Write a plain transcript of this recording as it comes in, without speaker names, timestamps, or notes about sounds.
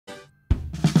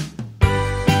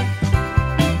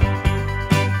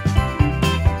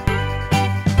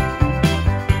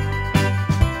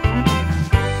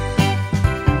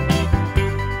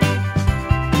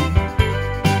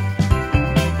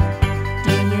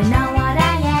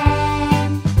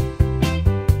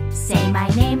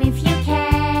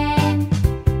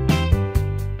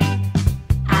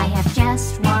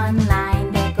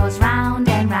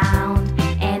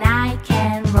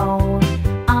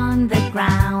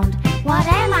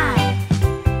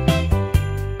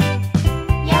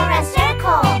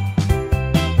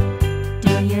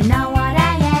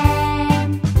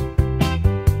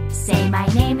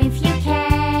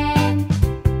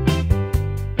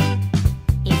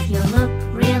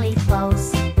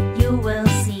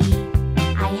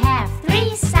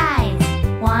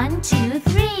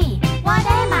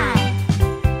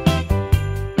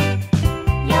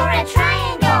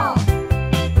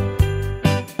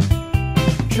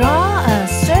Draw a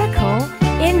circle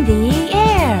in the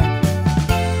air.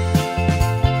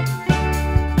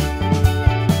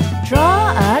 Draw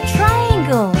a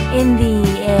triangle in the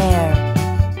air.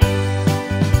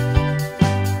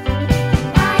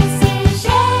 I see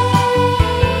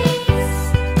shapes.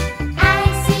 I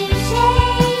see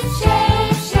shapes,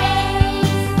 shapes,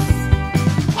 shapes.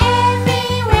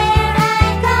 Everywhere I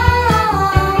go,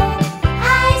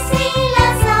 I see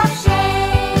lots of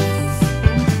shapes.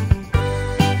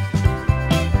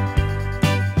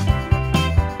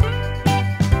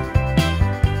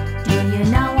 Do you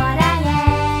know what I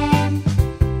am?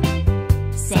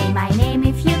 Say my name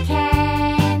if you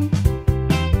can.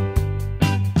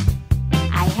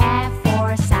 I have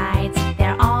 4 sides,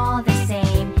 they're all the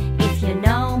same. If you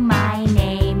know my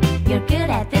name, you're good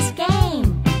at this game.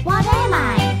 What am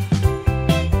I?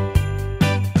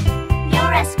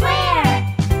 You're a square.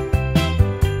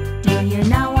 Do you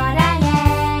know what I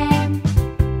am?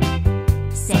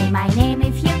 Say my name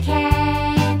if you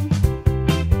can.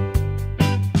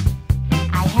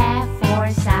 I have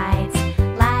 4 sides,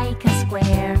 like a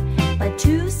square, but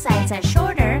 2 sides are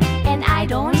shorter, and I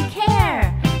don't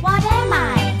care. What am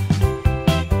I?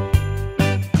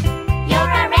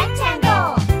 You're a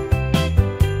rectangle.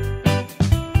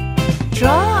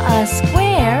 Draw a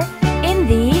square in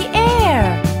the air.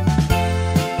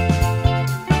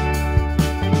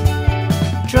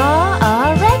 Draw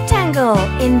a rectangle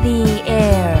in the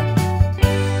air.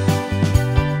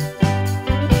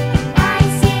 I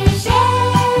see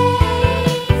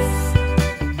shapes.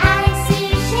 I see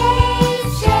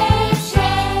shapes, shapes,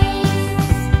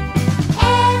 shapes.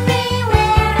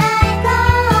 Everywhere I go,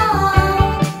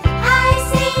 I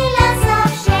see lots of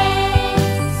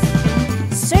shapes.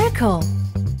 Circle,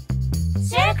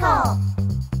 Circle,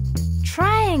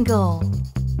 triangle,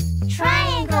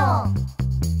 triangle,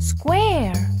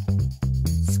 square,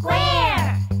 square,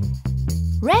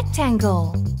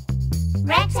 rectangle,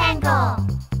 rectangle,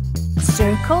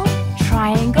 circle,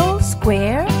 triangle,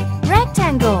 square,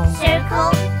 rectangle.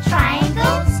 circle,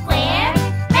 triangle, square,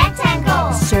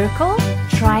 rectangle. Circle,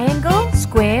 triangle,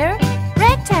 square,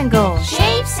 rectangle.